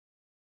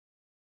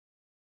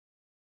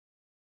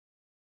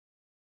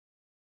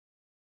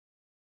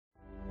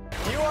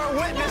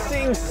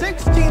witnessing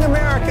 16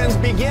 Americans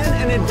begin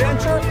an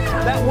adventure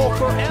that will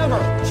forever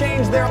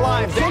change their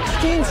lives.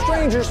 16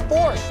 strangers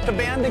forced to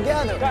band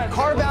together,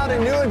 carve out a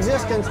new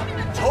existence,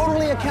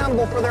 totally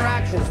accountable for their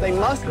actions. They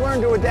must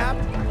learn to adapt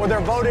or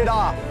they're voted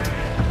off.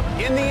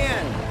 In the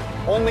end,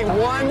 only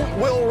one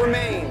will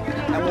remain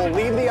and will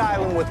leave the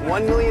island with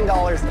 $1 million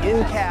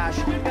in cash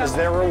as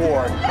their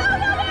reward.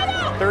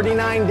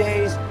 39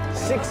 days,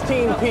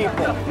 16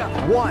 people,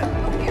 one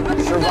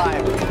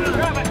survivor.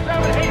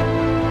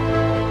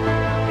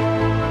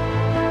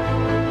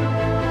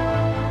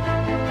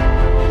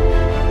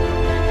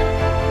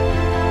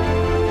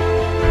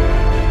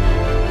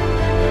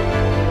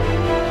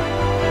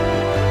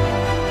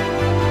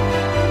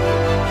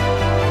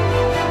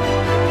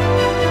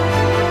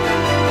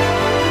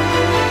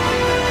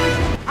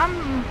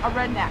 I'm a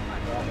redneck,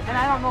 and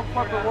I don't know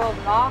corporate world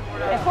at all.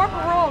 And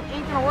corporate world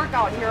ain't gonna work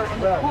out here in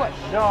the bush.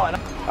 No,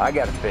 I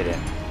gotta fit in,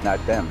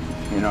 not them.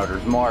 You know,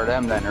 there's more of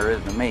them than there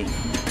is of me.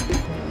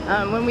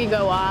 When we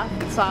go off,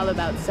 it's all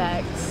about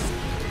sex.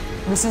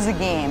 This is a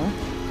game,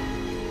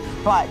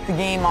 but the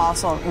game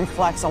also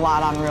reflects a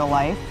lot on real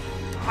life.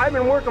 I've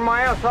been working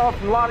my ass off,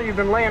 and a lot of you have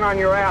been laying on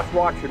your ass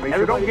watching me,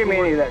 so don't give me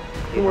any of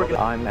that.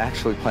 I'm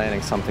actually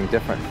planning something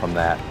different from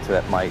that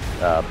might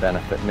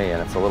benefit me,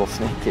 and it's a little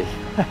sneaky.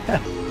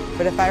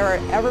 But if I were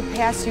ever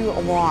pass you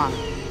along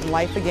in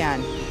life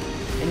again,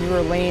 and you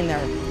were laying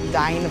there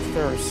dying of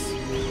thirst,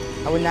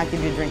 I would not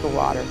give you a drink of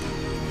water.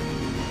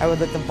 I would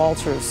let the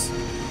vultures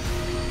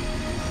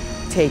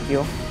take you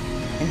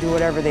and do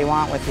whatever they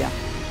want with you,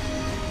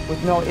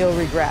 with no ill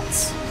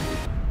regrets.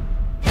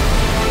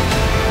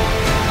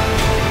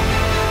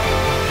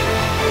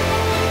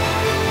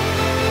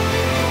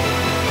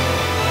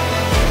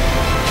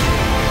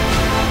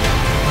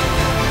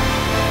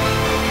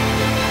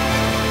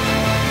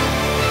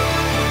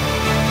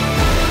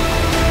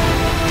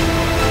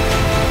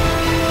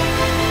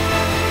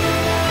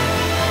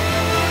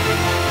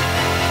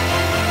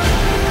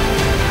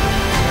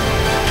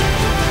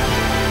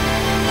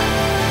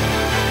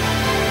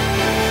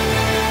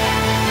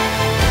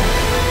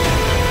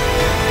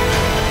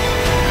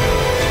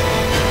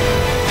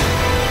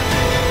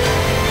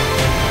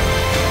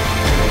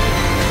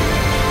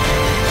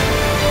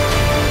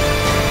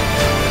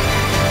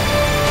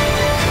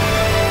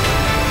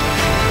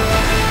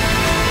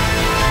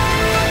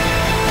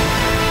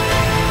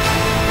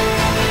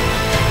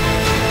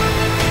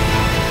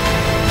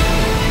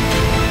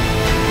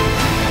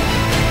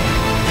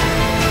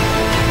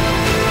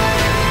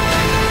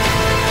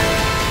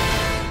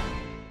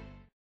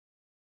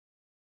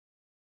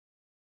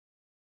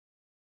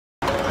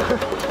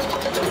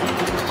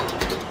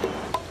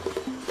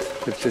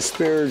 If the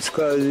spirits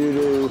cause you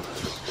to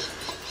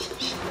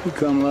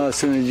become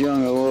lost in the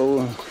jungle,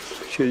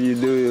 what should you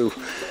do to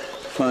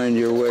find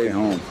your way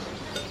home?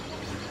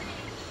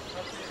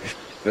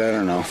 I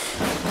don't know.